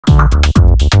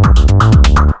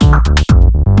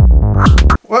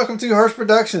Welcome to Hearst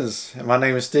Productions. My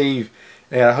name is Steve,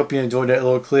 and I hope you enjoyed that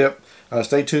little clip.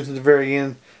 Stay tuned to the very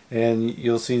end, and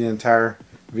you'll see the entire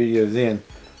video then.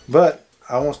 But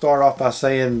I want to start off by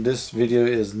saying this video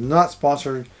is not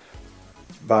sponsored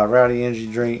by Rowdy Energy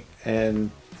drink. And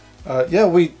yeah,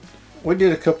 we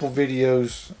did a couple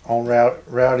videos on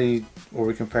Rowdy where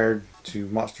we compared to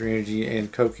Monster Energy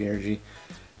and Coke Energy,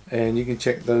 and you can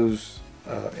check those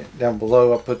down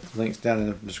below. I'll put the links down in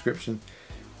the description.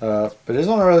 But it's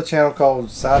on our other channel called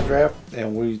Side Draft,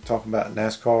 and we talk about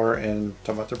NASCAR and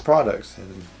talk about their products,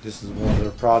 and this is one of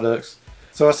their products.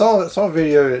 So I saw a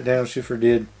video that Daniel Schiffer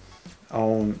did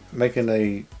on making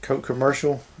a Coke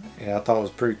commercial, and I thought it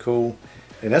was pretty cool,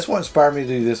 and that's what inspired me to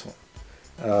do this one.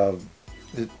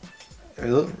 It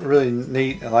looked really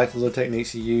neat. I liked the little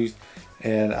techniques he used,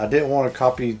 and I didn't want to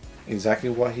copy exactly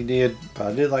what he did, but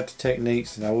I did like the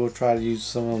techniques, and I will try to use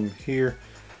some of them here.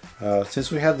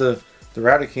 Since we had the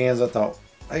Rowdy cans, I thought,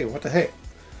 hey, what the heck.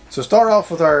 So start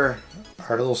off with our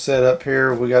little setup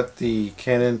here. We got the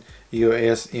Canon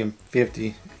EOS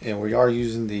M50, and we are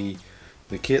using the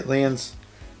kit lens,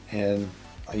 and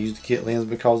I use the kit lens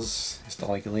because it's the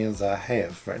only lens I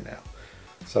have right now.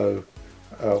 So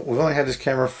we've only had this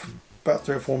camera for about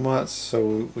 3 or 4 months,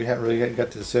 so we haven't really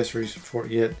got the accessories for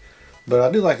it yet, but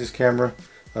I do like this camera.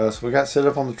 So we got set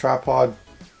up on the tripod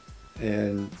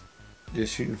and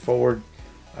just shooting forward.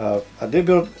 I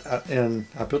built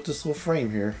this little frame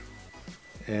here,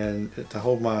 and to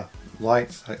hold my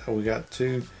lights, we got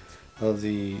 2 of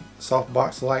the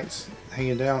softbox lights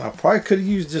hanging down. I probably could have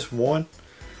used just one,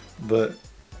 but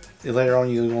later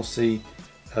on you're going to see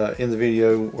in the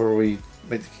video where we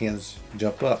make the cans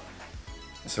jump up.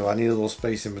 So I need a little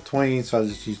space in between, so I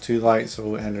just used 2 lights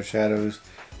so it had no shadows.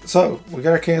 So we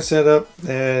got our can set up,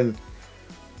 and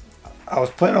I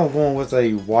was planning on going with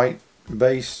a white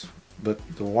base, but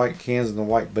the white cans and the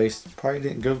white base probably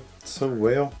didn't go so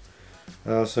well.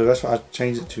 So that's why I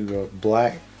changed it to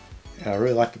black. And I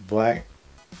really like the black.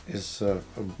 It's a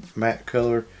matte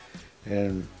color,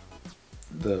 and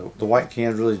the white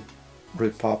cans really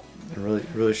pop and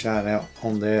really shine out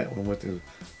on that. And with the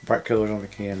bright colors on the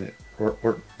can, it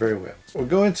worked very well. We'll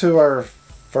go into our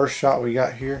first shot we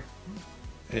got here,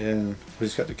 and we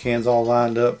just got the cans all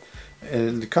lined up.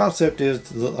 And the concept is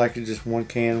to look like it's just one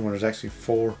can when there's actually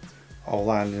 4 all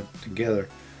lined up together.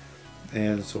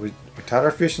 And so we tied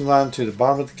our fishing line to the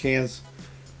bottom of the cans,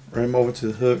 ran them over to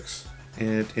the hooks,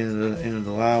 and at the end of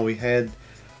the line we had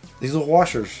these little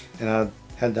washers, and I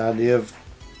had the idea of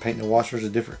painting the washers a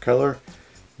different color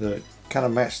that kind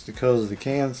of matched the colors of the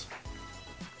cans,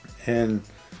 and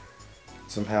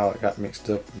somehow it got mixed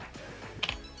up.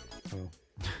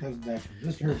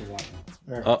 Just here's the white one.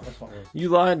 There, you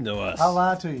lied to us. I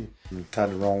lied to you. Tied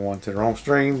the wrong one to the wrong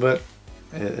string, but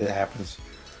it happens.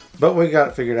 But we got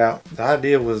it figured out. The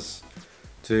idea was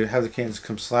to have the cans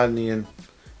come sliding in,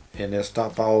 and they'll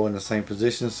stop all in the same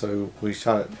position. So we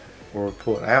shot it or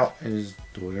pull it out and just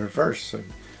do it in reverse. So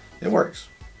it works.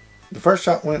 The first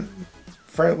shot went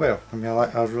fairly well. I mean,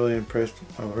 I was really impressed.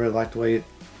 I really liked the way it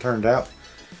turned out.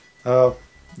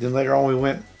 Then later on we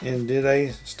went and did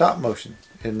a stop motion.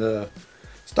 And the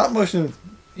stop motion,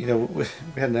 you know, we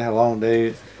had a long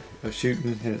day of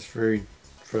shooting, and it's very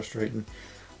frustrating.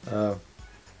 Yeah,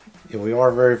 we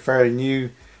are fairly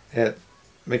new at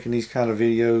making these kind of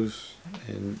videos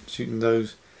and shooting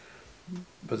those,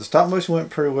 but the stop motion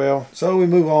went pretty well. So we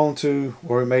move on to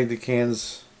where we made the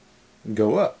cans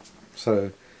go up.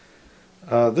 So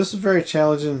this is very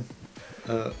challenging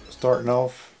starting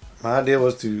off. My idea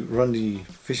was to run the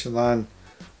fishing line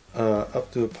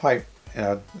up through a pipe,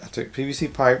 and I took a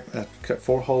PVC pipe and I cut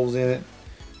 4 holes in it.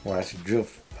 Well, actually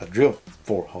I drilled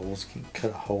 4 holes. You can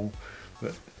cut a hole,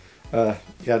 but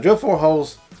yeah, I drilled 4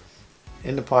 holes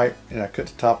in the pipe, and I cut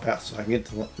the top out so I can get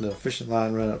the fishing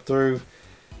line run up through,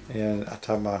 and I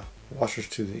tied my washers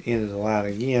to the end of the line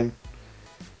again.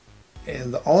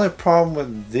 And the only problem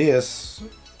with this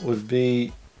would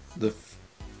be the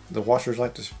washers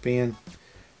like to spin,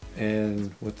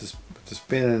 and with the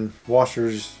spinning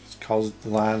washers it causes the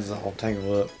lines to all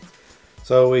tangle up.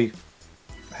 So we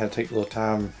had to take a little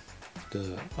time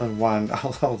to unwind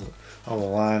all the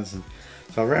lines, and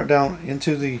so I ramped down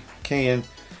into the can.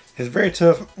 It's very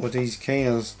tough with these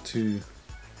cans to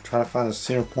try to find a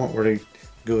center point where they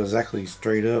go exactly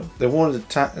straight up. They wanted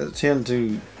to tend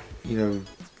to, you know,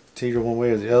 teeter one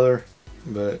way or the other,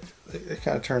 but it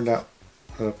kind of turned out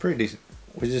pretty decent.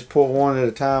 We just pulled one at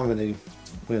a time and they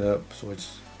went up, so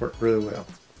it's worked really well.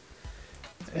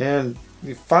 And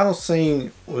the final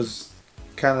scene was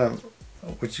kind of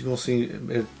what you're going to see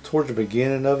towards the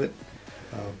beginning of it.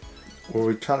 where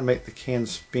we try to make the can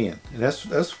spin, and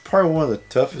that's probably one of the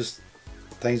toughest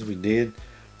things we did,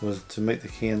 was to make the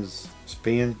cans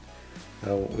spin.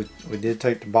 We did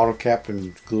take the bottle cap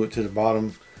and glue it to the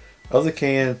bottom of the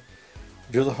can,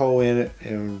 drill a hole in it,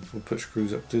 and we put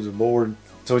screws up through the board.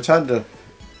 So we tried to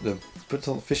put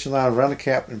the fishing line around the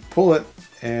cap and pull it,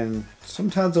 and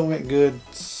sometimes it went good,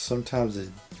 sometimes it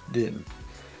didn't.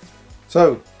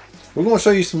 So we're going to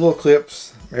show you some little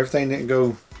clips. Everything didn't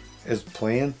go as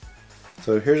planned,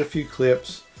 so here's a few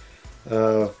clips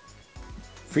for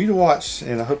you to watch,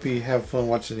 and I hope you have fun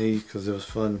watching these, because it was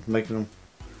fun making them.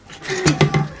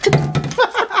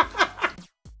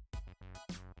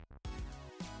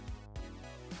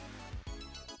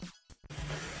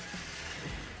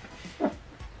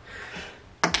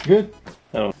 Good.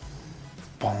 Oh.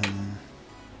 Boom.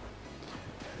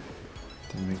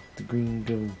 To make the green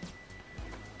go.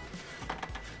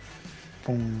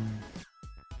 Boom.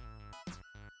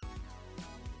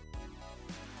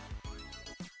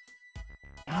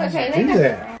 Okay, Do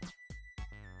that.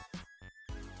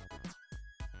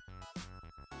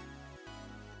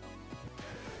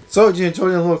 So, did you enjoy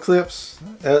the little clips?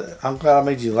 I'm glad I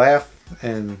made you laugh,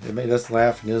 and it made us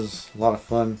laugh, and it was a lot of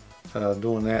fun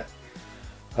doing that.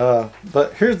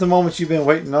 But here's the moment you've been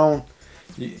waiting on.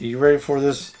 You ready for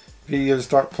this video to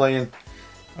start playing?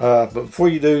 But before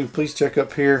you do, please check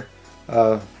up here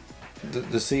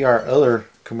to see our other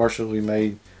commercial we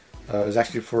made. It's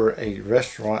actually for a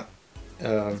restaurant,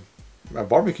 a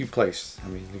barbecue place. I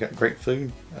mean, we got great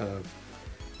food.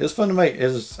 It was fun to make. It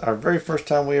was our very first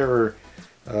time we ever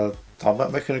thought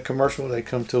about making a commercial. They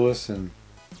come to us and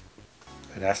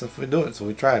asked if we do it, so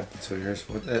we tried. So here's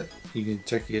what you can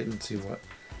check it and see what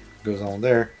goes on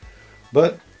there.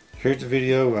 But here's the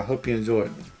video. I hope you enjoy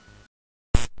it.